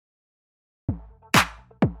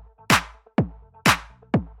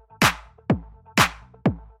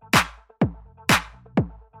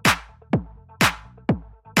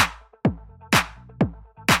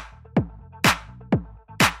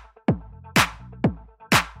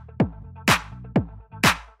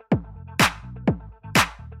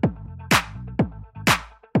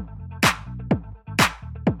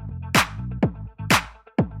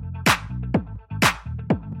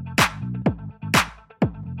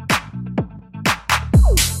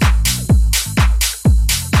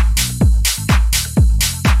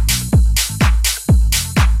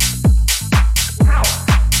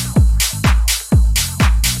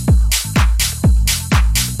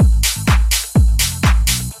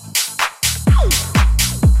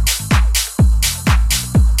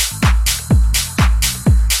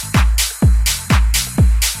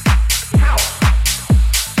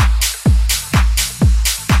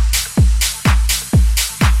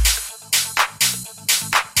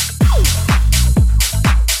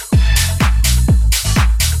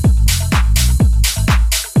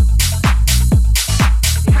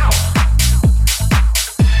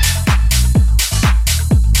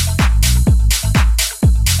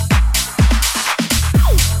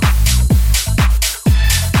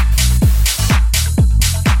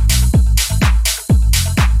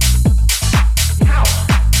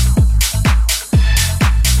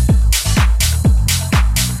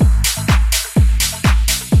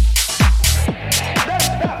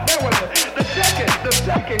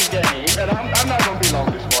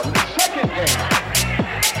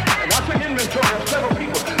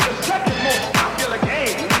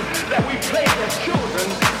as children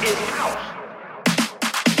is house.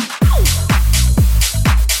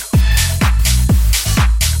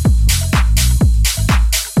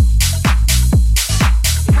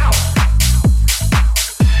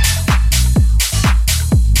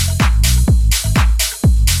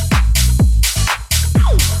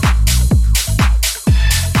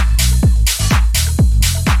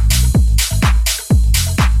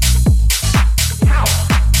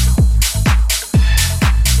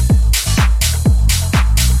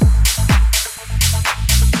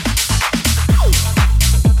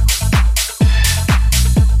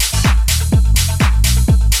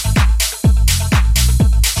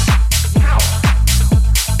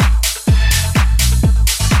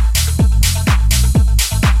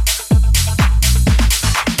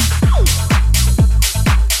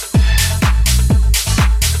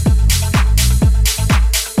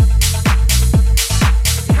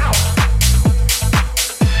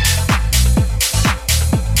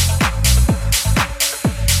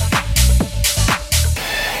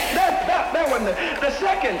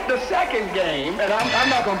 The second game, and I'm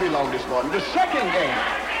not going to be long this morning, the second game,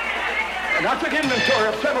 and I took inventory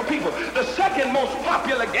of several people, the second most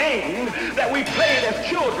popular game that we played as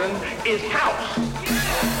children is house.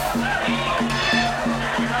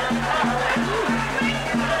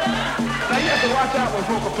 Now you have to watch out when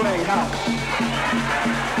folk are playing house.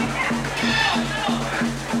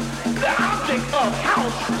 The object of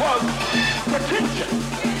house was pretension.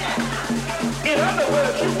 In other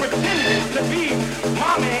words, you pretended to be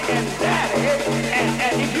mommy and daddy,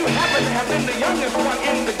 and if you happen to have been the youngest one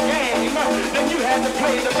in the game, then you had to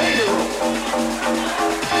play the baby role.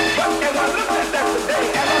 But as I looked at that today,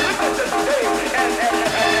 and I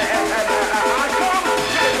come to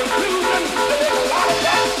the conclusion that there's a lot of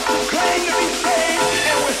us who claim to be saved,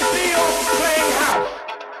 and we're still playing house.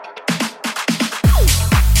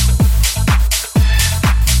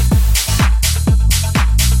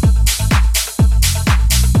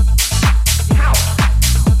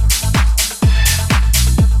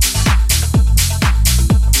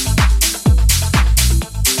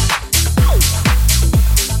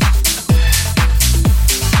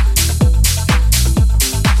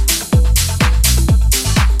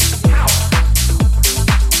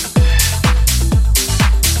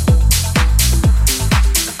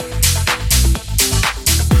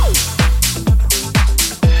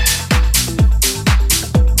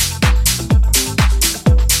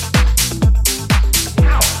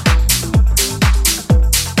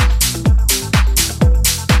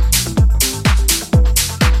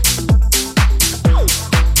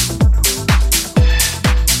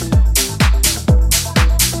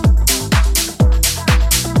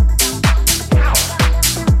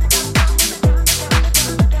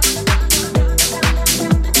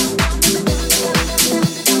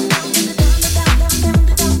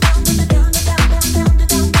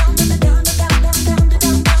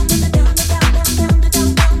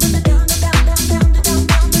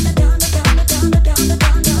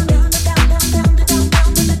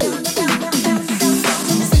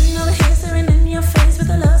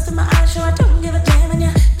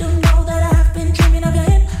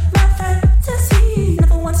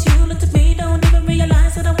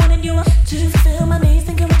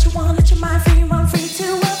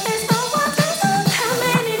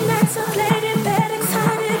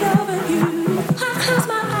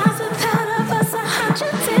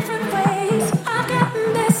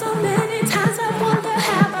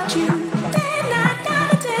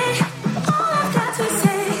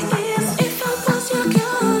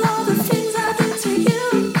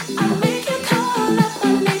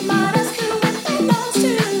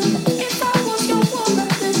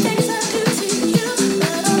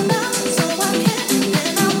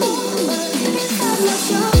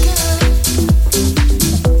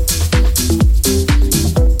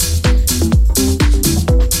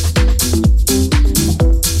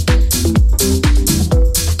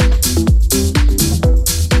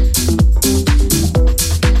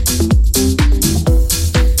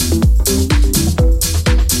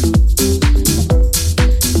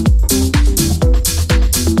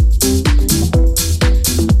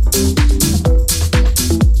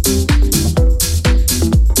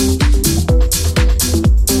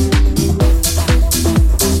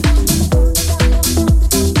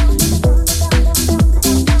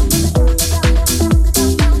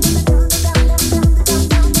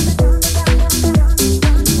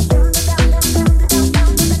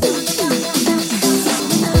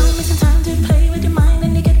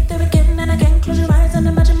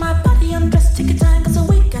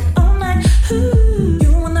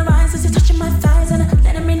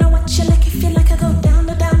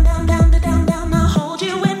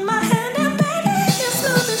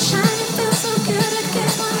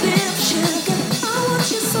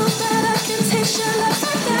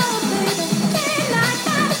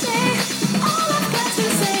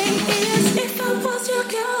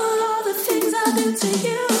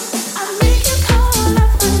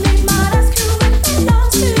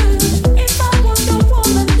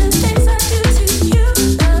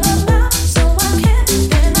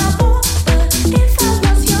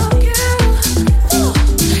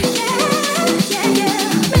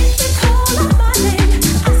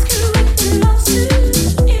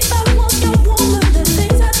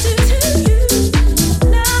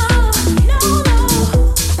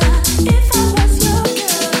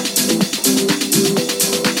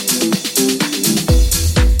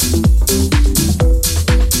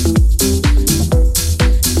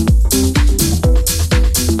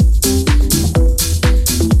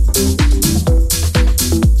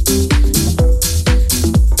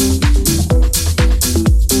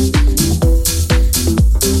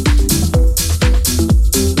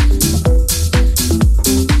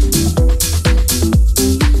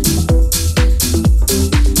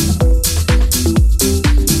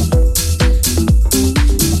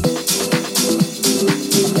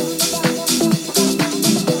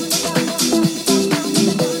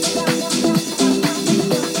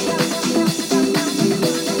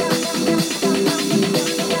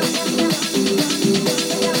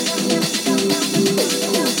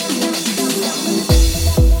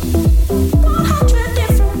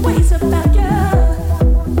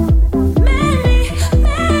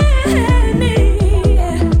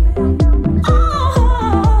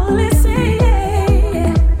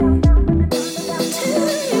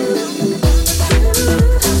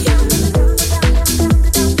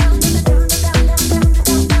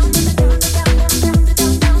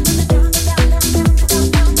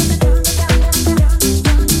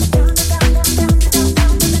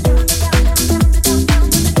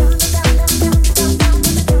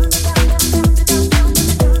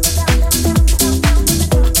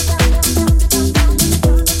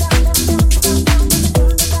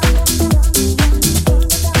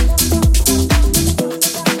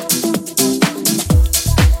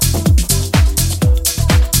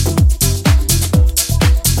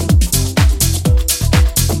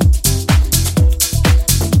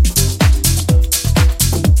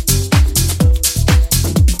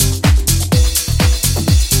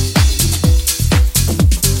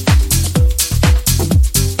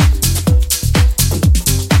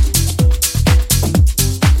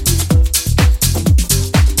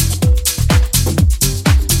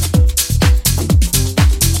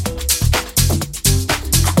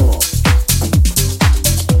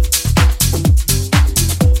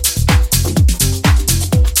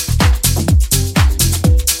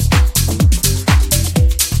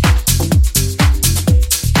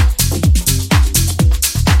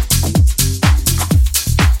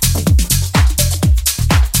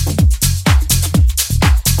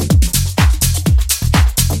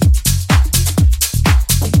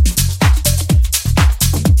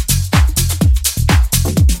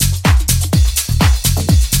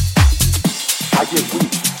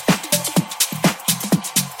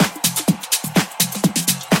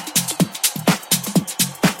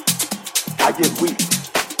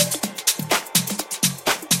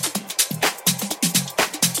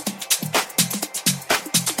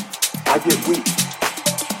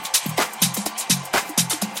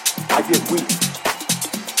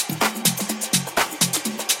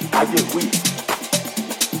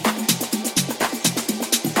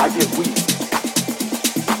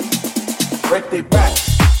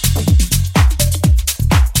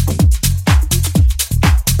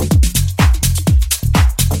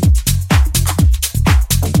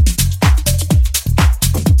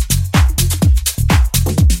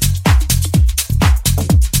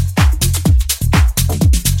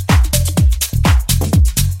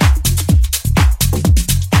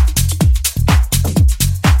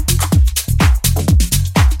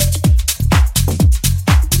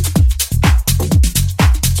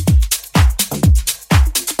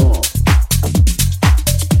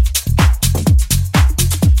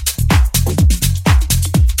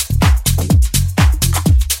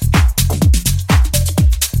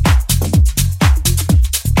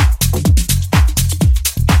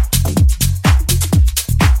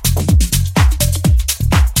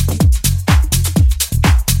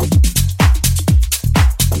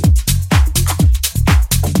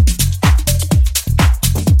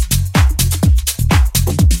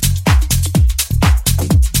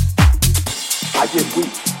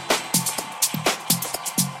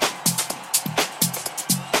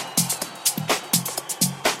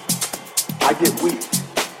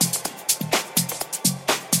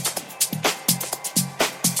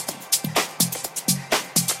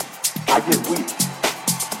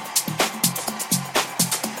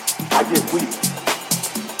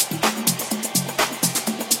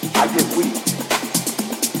 get weak.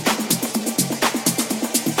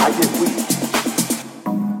 I get weak.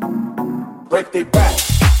 Break their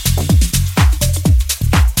back.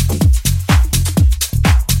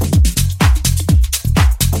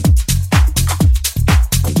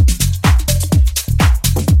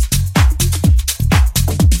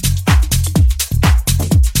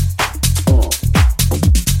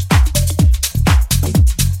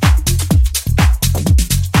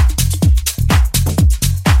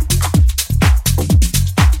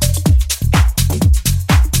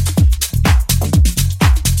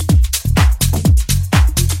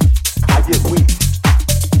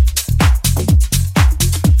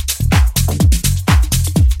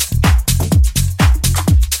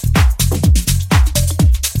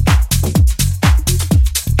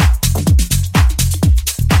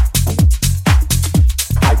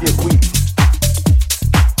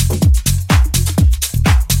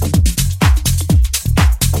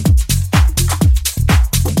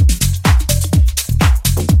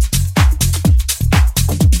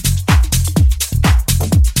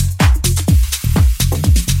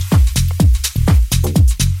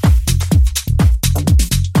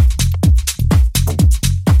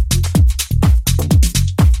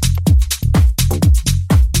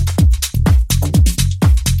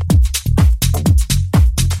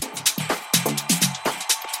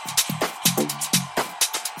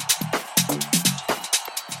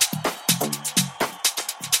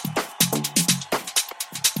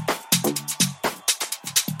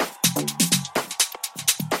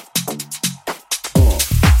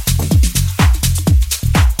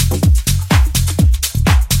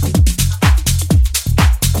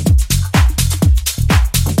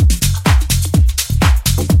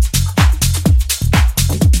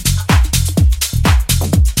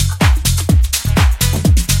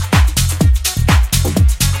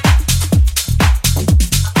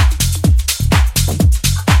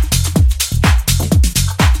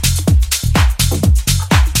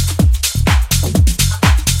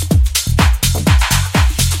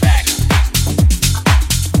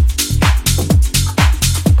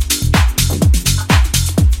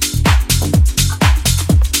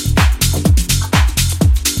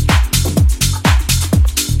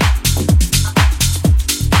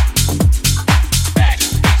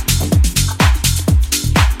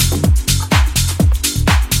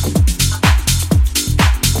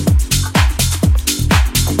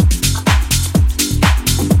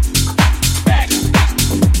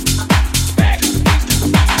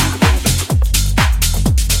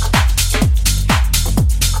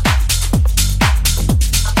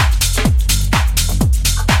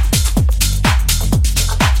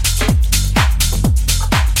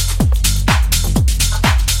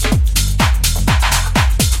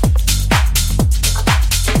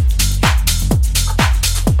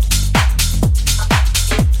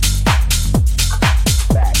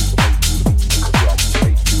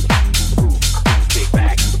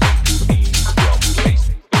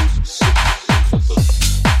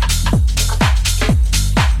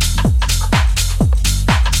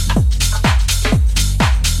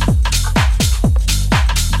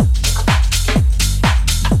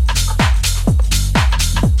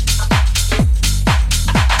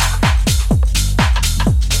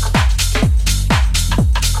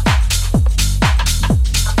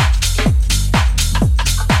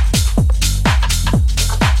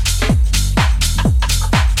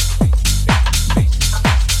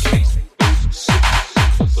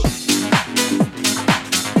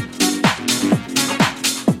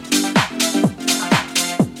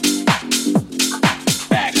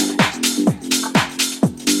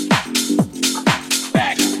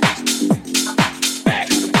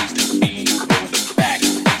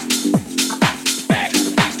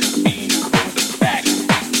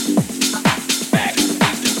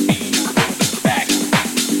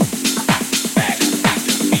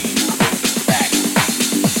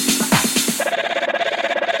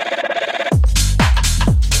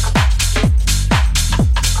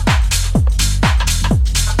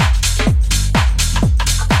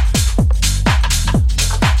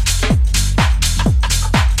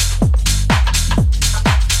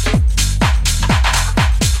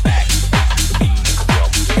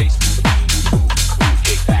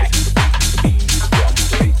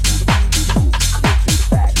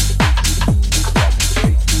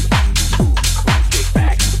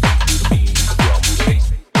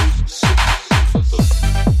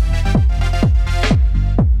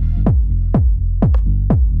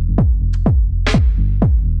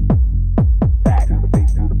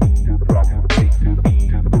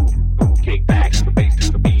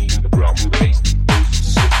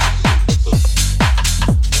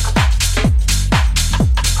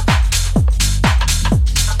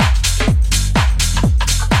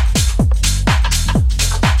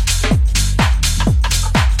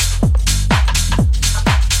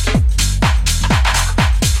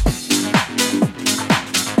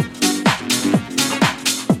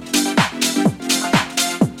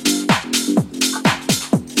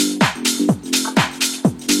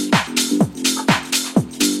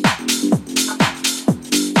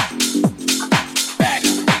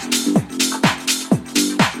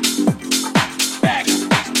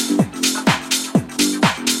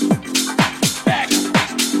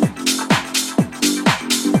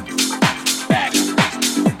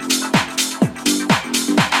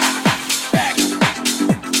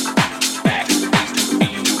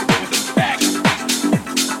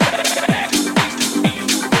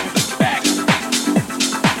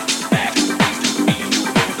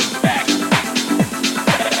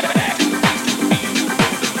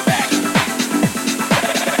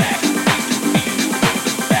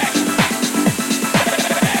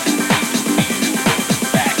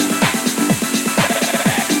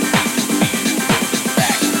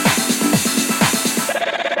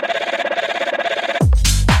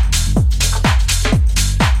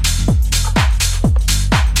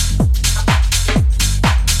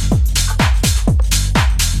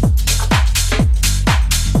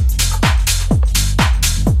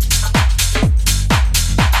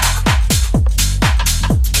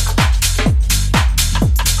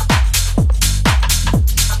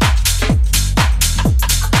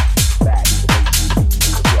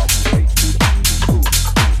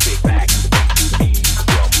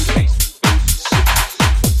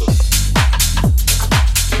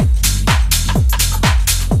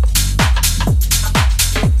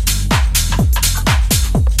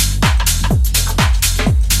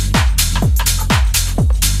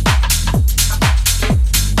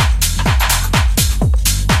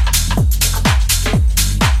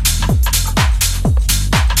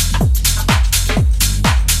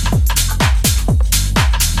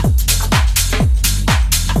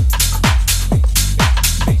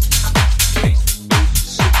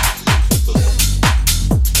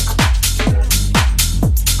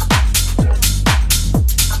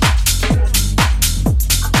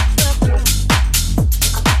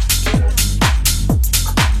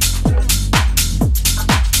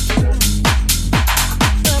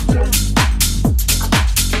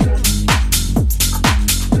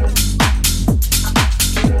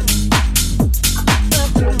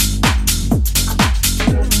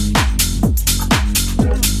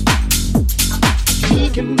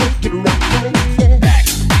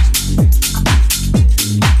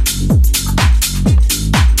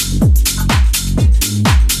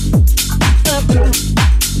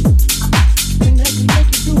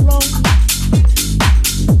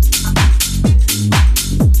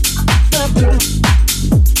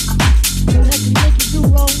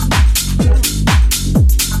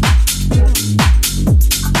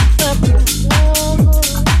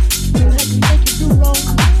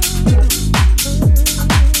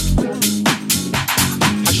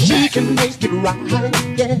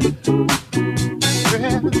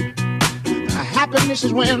 Happiness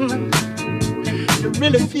is when you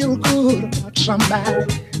really feel good about somebody.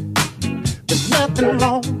 There's nothing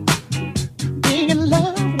wrong being in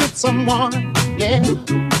love with someone, yeah.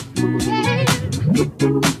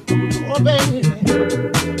 Oh, baby,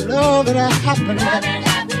 love and happiness.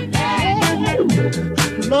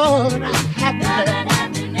 Love and happiness.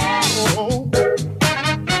 Oh,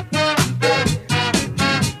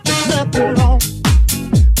 there's nothing wrong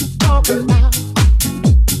talking about.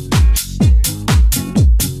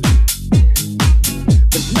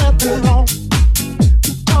 There's nothing wrong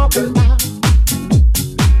talking about.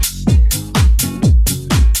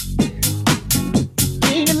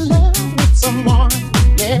 Being in love with someone,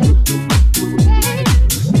 yeah.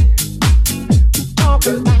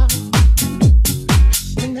 Talking about,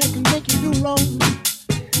 and that can make you do wrong.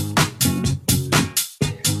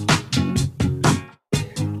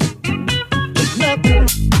 There's nothing.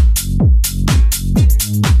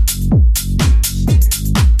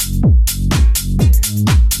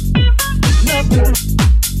 Nothing,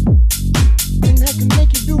 and that can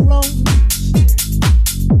make you do wrong.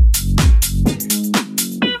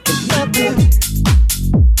 There's nothing.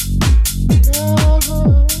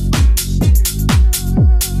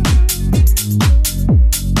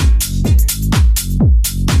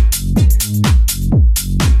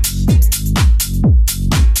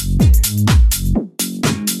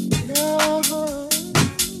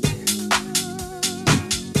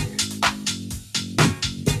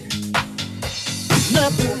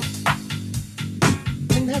 Nothing,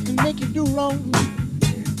 and that can make you do wrong.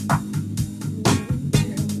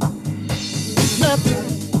 Nothing,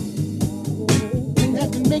 and that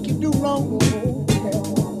can make you do wrong.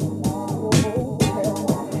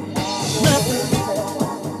 Nothing.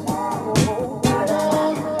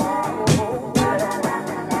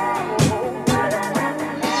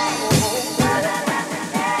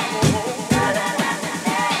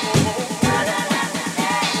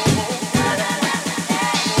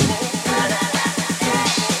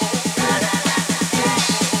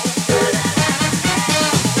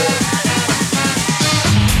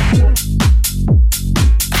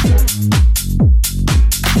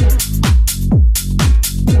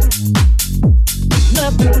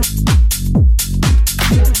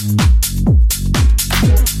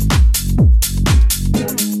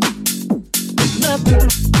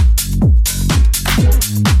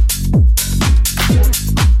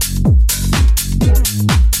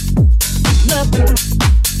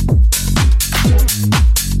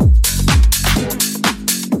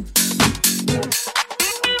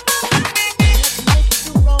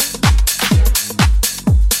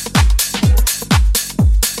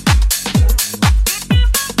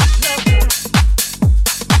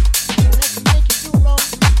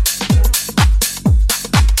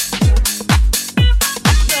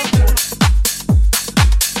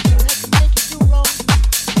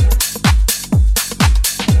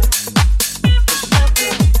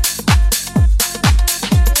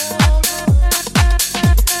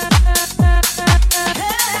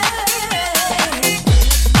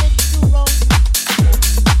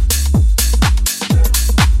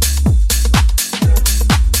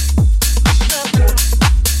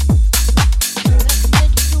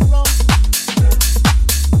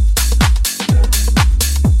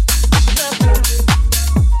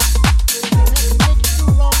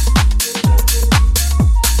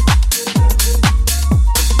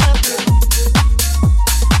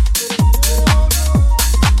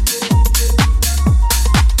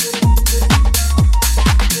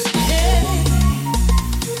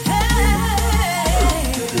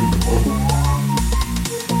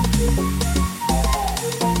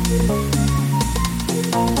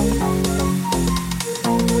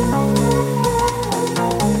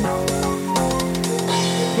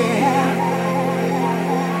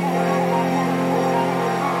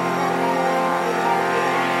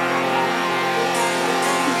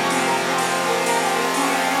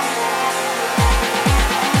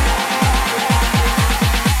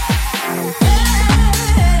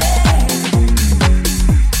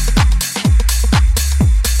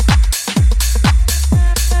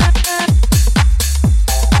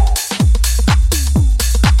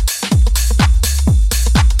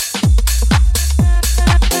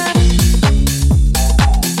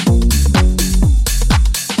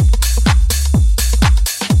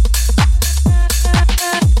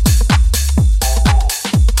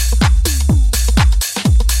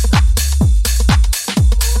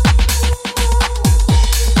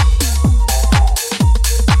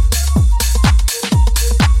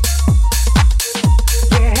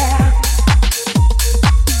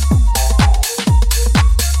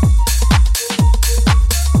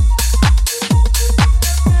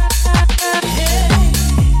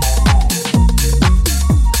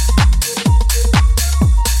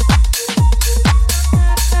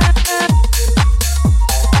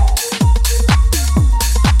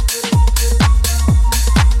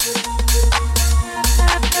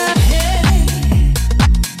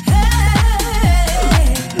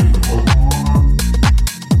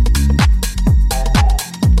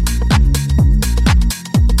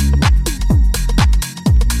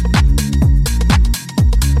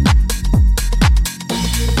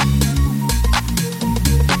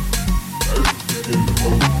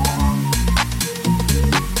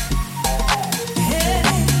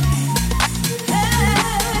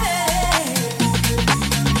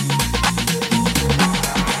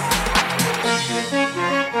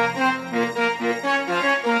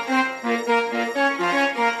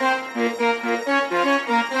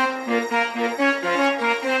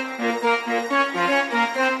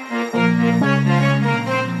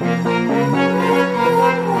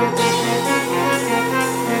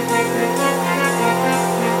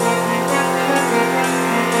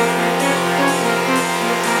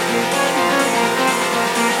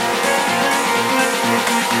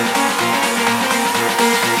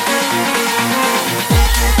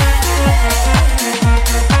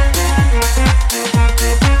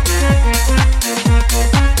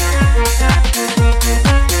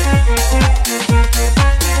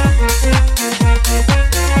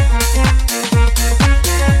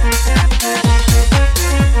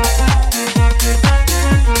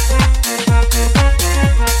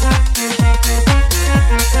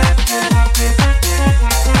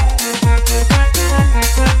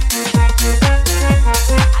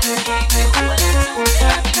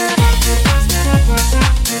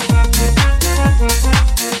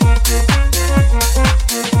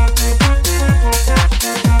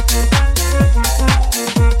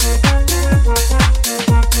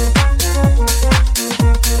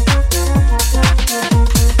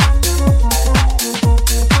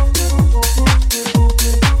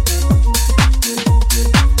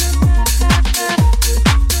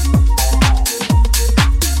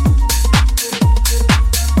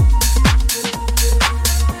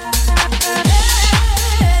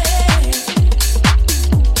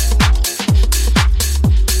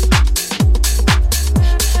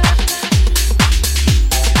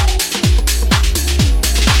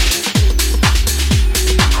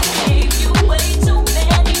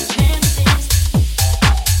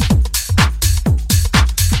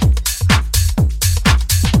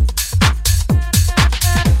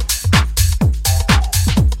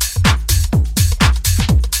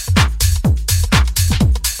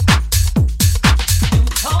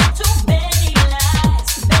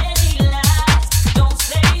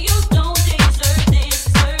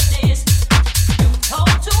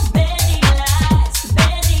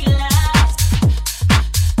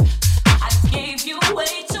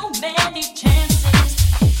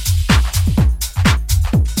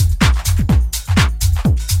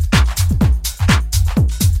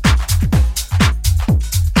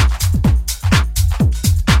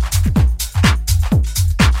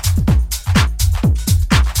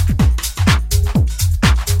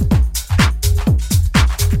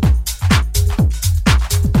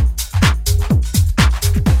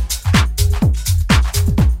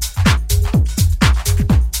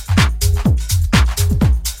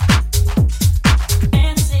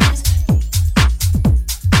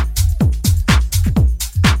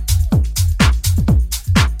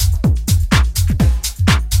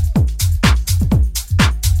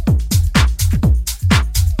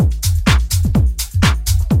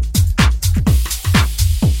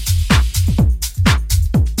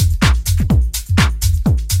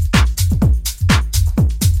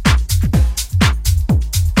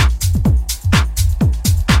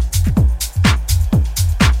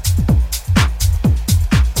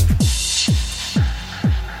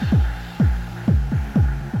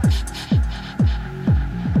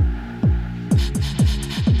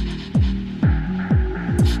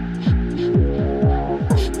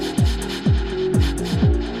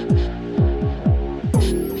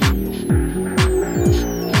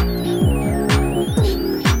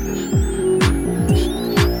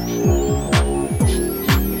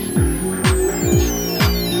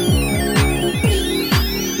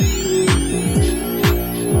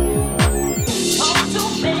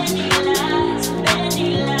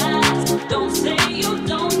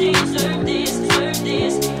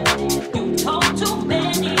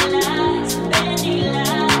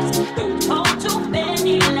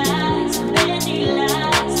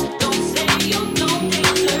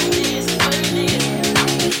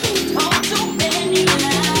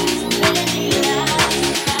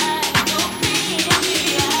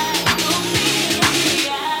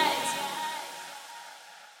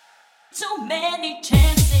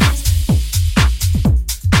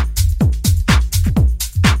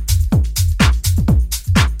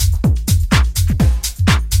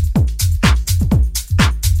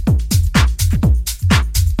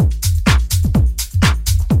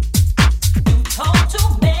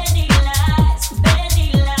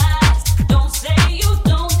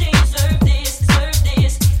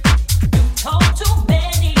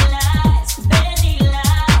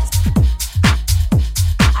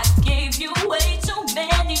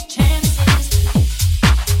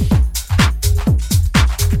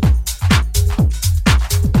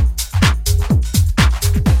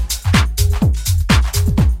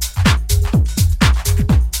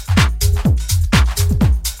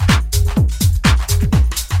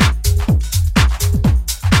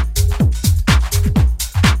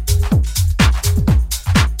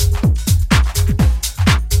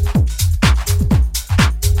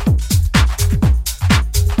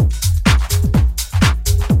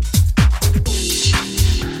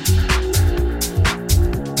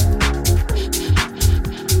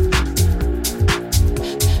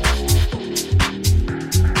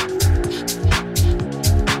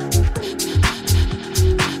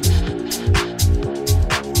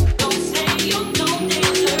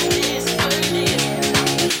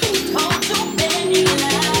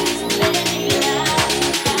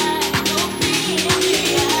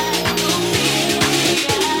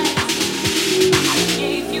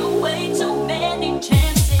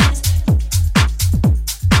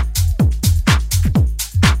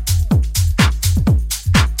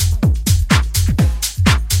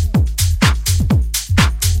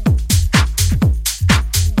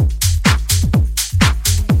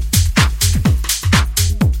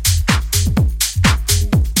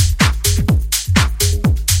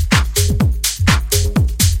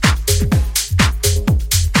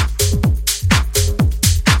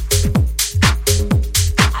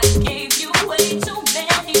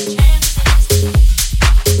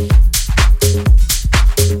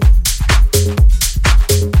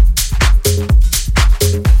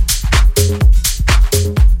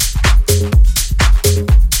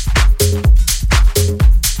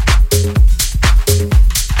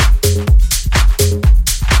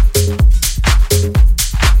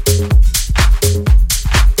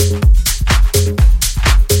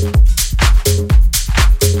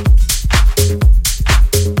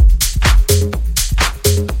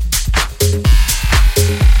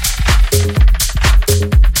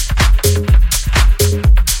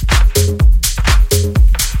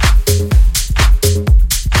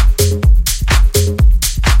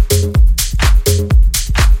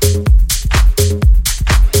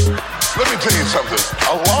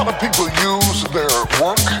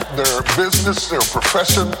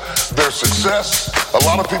 profession, their success. A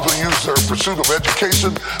lot of people use their pursuit of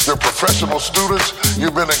education. They're professional students.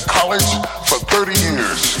 You've been in college for 30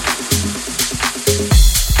 years.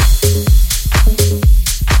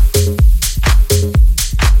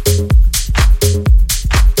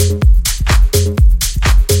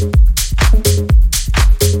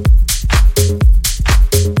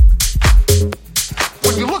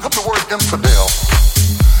 Infidel,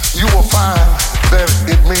 you will find that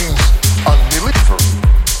it means unbeliever.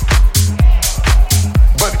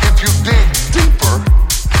 But if you dig deeper,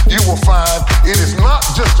 you will find it is not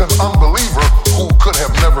just an unbeliever who could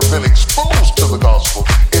have never been exposed to the gospel.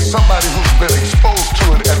 It's somebody who's been exposed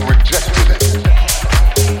to it and rejected it.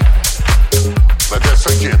 Let that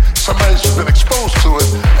sink in. Somebody who's been exposed to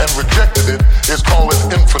it and rejected it is called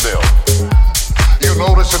an infidel. You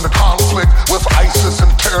notice in the conflict with ISIS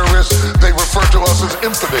and terrorists, they refer to us as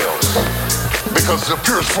infidels. Because the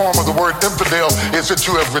purest form of the word infidel is that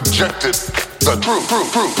you have rejected the truth.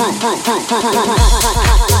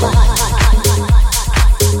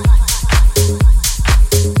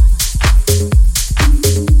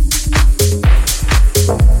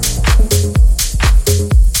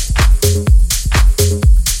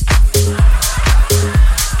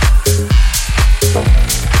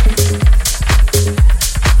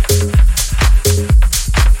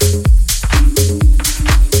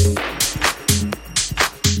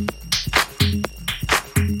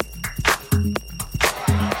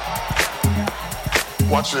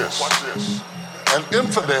 Watch this. An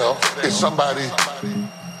infidel is somebody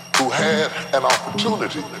who had an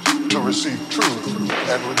opportunity to receive truth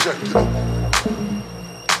and rejected it.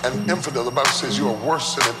 An infidel, the Bible says you are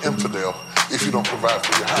worse than an infidel if you don't provide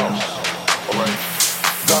for your house. All right?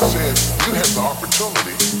 God said you had the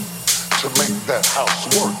opportunity to make that house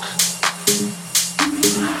work.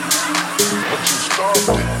 But you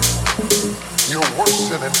starved it. You're worse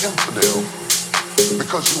than an infidel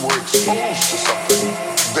because you were exposed to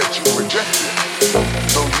something that you rejected,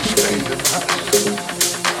 though you stayed in the house.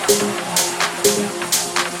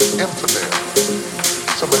 Infidel.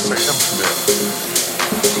 Somebody say infidel.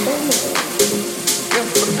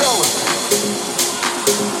 Infidelity.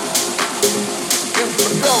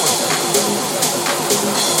 Infidelity.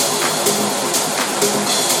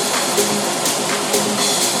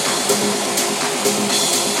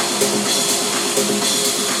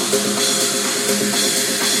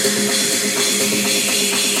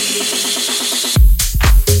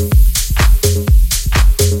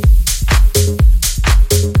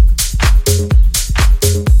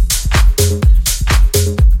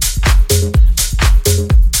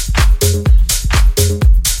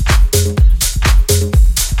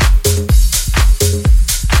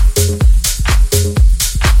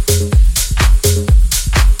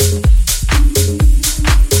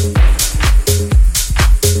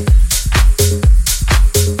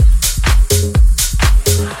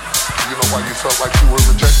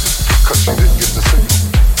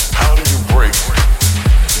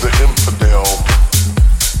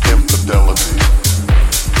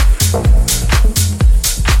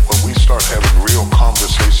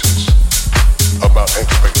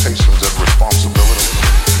 Expectations and responsibilities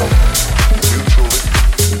mutually,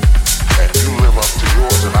 and you live up to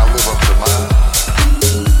yours and I live up to mine,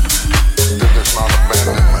 then there's not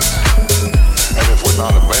abandonment. And if we're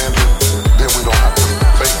not abandoned, then we don't have to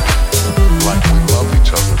fake like we love each other.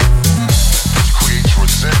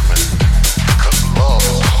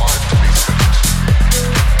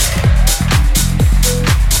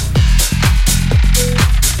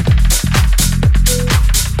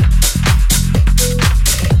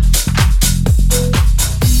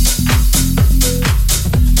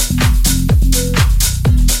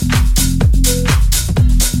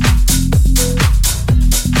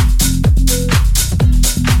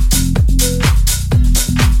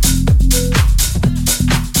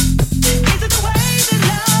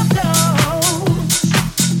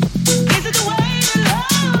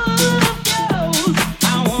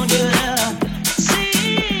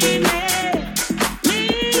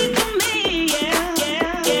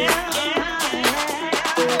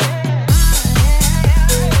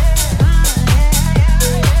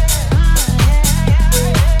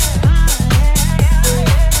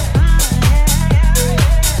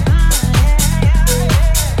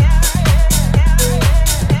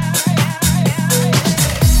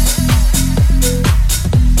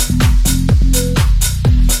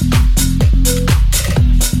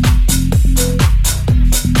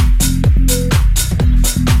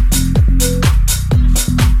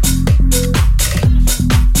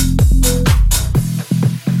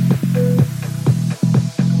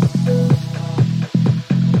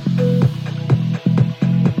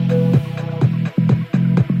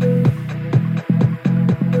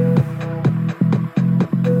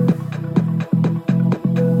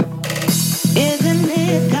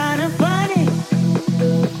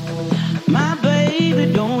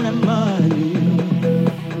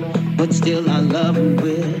 still I love him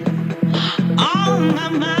with all my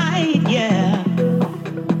might, yeah.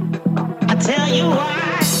 I tell you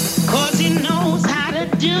why, 'cause he knows how to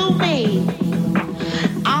do me.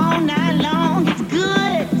 All night long, it's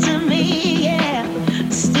good to me, yeah.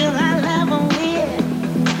 Still I love him with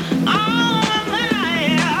all my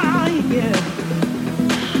might, yeah.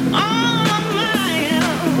 All my might, yeah.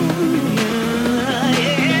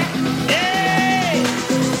 Hey,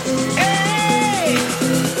 hey,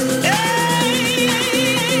 hey.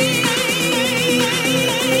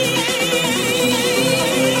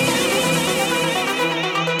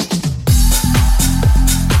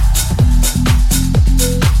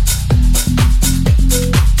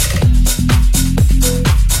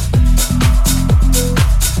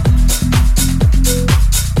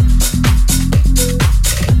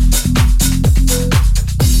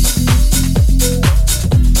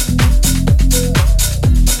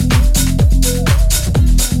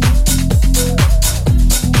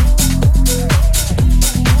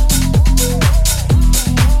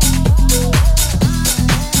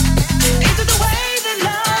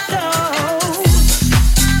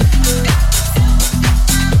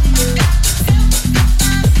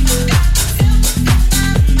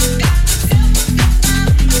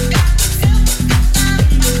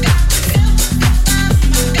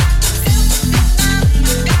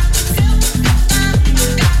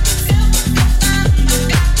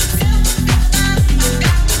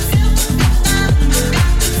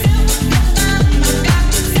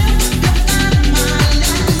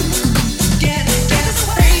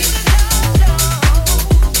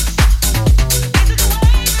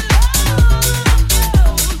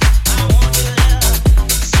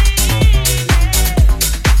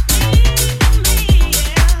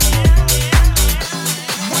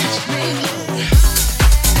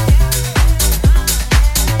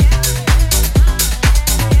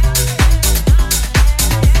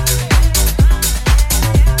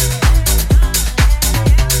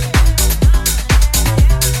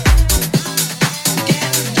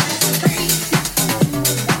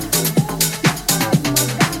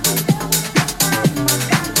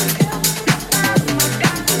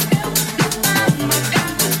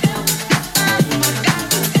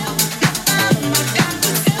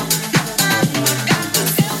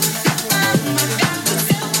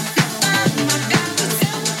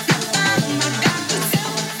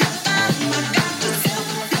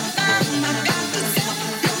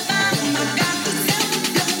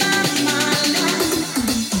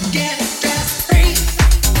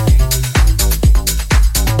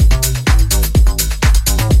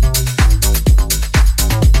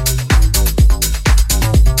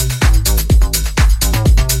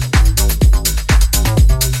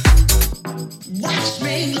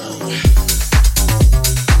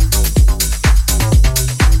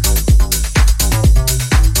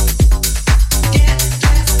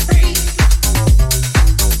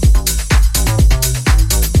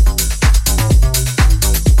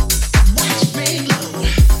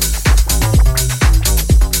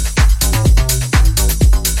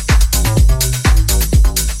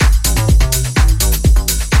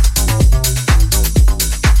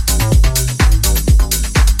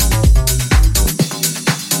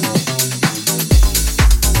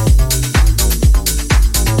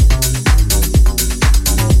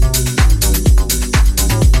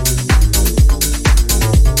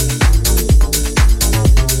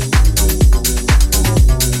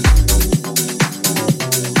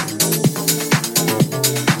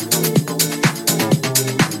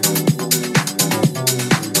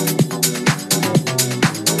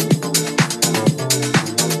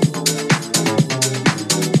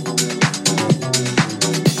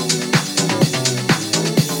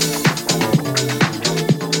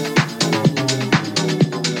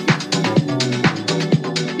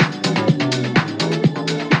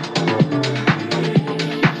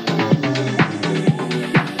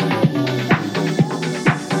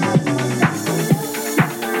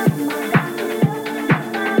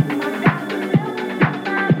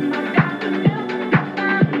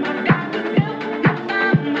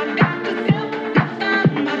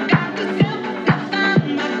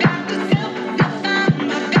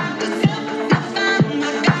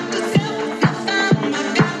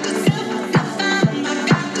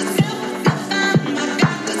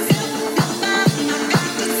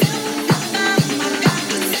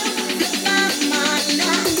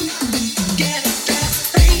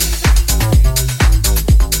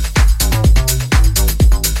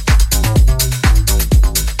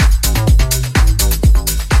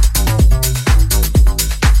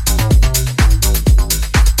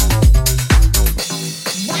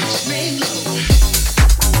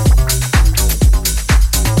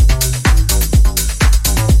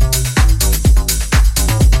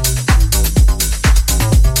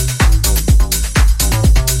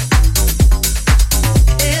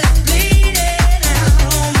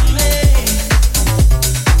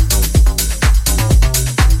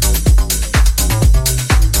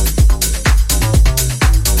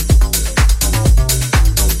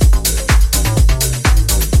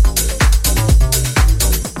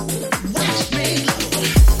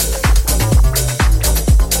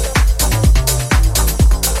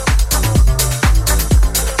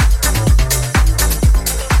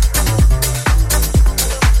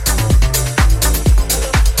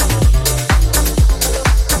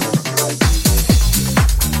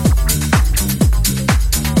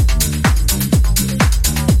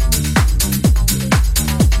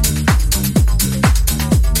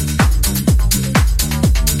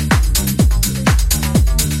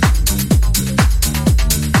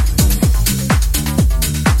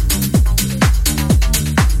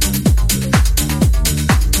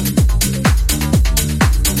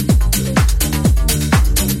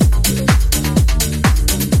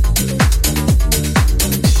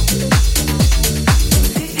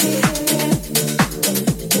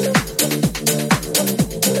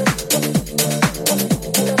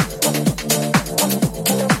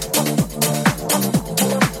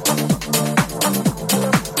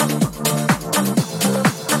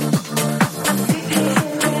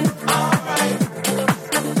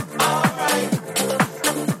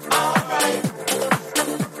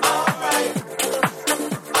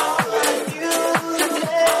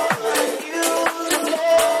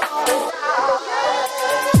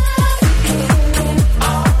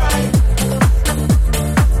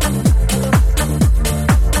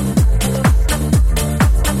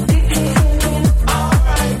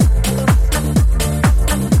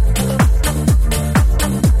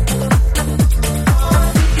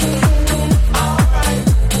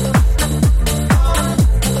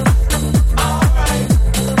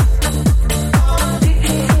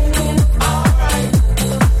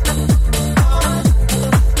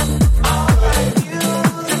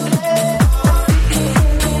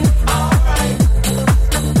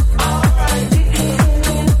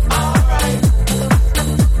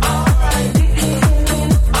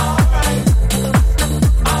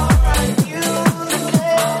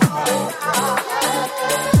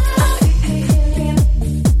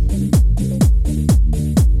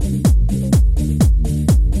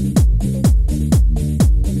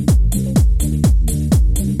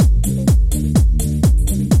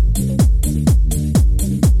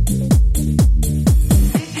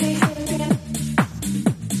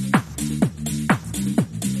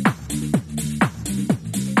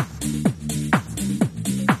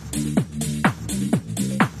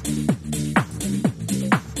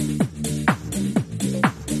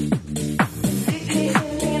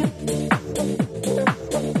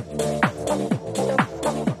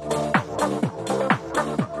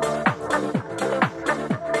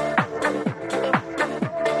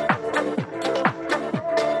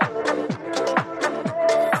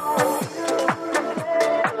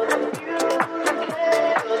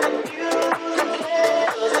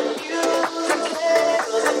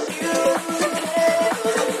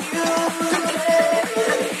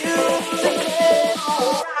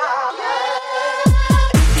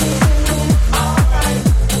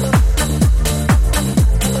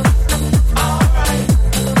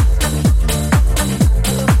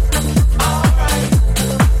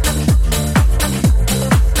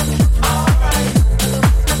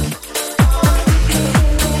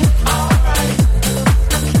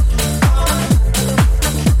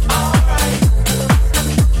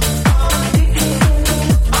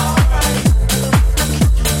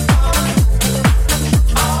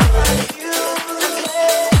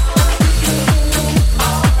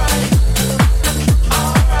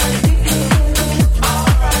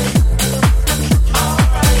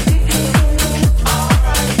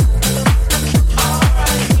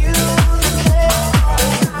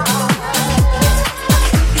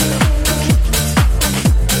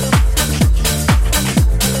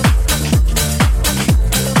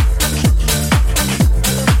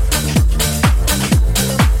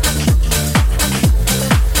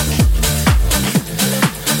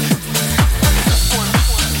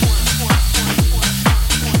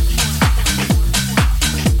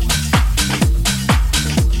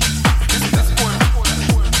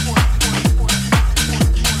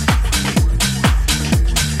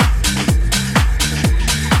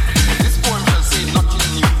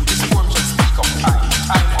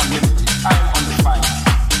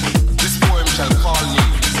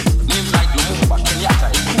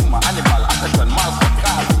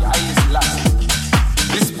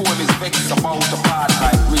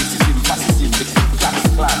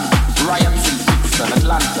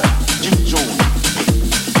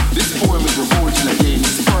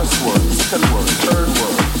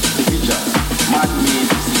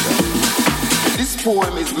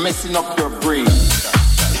 poem is messing up your brain.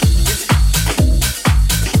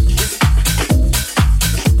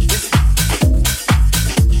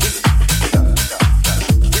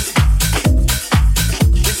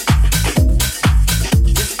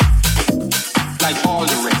 Like all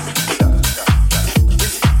the rest.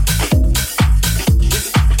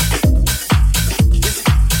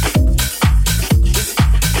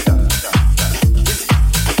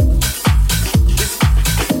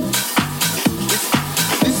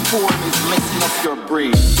 This poem is messing up your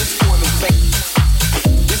brain. This poem is fake.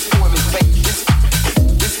 This poem is fake.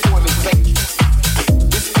 This poem is fake.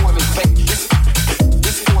 This poem is fake.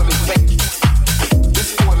 This poem is fake. This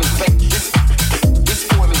poem is fake. This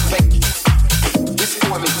poem is fake. This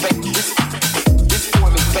poem is fake. This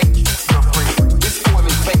poem is fake. Your brain. This poem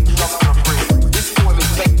is fake. Up your brain. This poem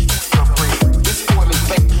is fake. Your brain. This poem is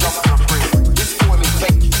fake. Up your brain. This poem is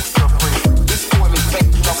fake. Your brain. This poem is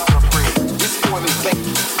fake. Up your brain. This poem is fake.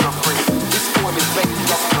 Your brain. This poem is fake.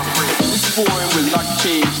 Up your brain. This poem will not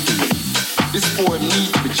change things. This poem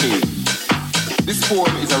needs to change. This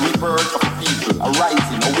poem is a rebirth of the people, a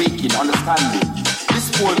rising, awakening, understanding. This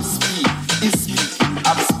poem speaks, is speaking,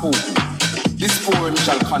 have spoken. This poem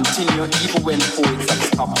shall continue even when poets have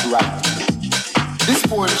stopped writing. This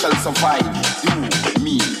poem shall survive, you,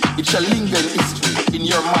 me. It shall linger in history, in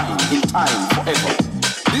your mind, in time, forever.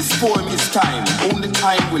 This poem is time, only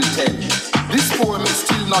time will tell. This poem is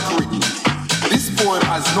still not written. This poem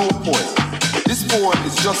has no point. This poem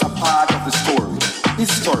is just a part of the story. His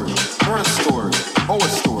story, her story, our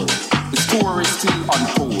story. The story is still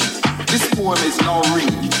untold. This poem is now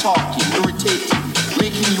ringing, talking, irritating,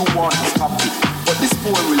 making you want to stop it. But this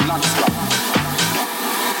poem will not stop.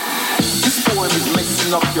 This poem is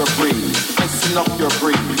messing up your brain, messing up your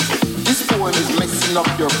brain. This poem is messing up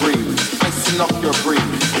your brain, messing up your brain.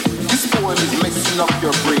 This poem is messing up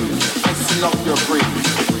your brain, messing up your brain.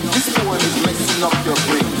 This poem is messing up your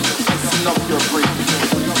brain, messing up your brain.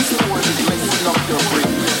 This poem is messing up your brain,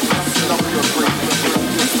 messing up your brain.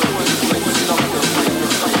 This poem is messing up your brain,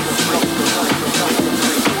 messing up your brain.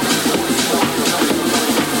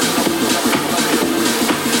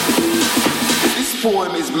 This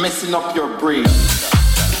poem is messing up your brain.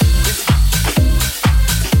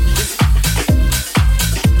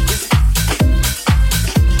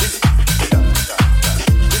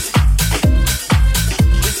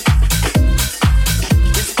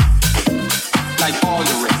 Like all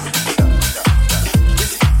the rest.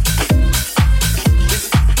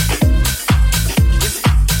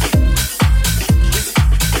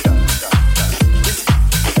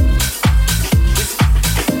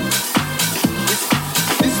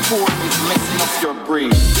 This poem is messing up your brain.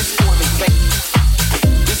 This poem is fake.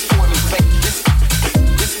 This poem is fake.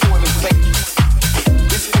 This poem is fake.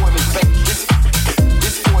 This poem is fake.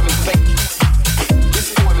 This poem is fake. This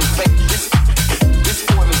poem is fake. This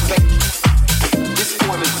poem is fake. This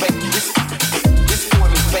poem is fake. This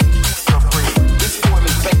poem is fake. Your brain. This poem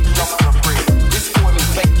is fake. Up your brain. This poem is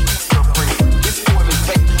fake. Your brain. This poem is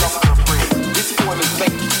fake. Up your brain. This poem is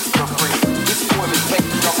fake. Your brain. This poem is fake.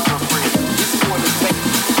 Up your brain. This poem is fake.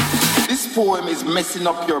 This poem is messing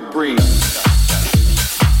up your brain.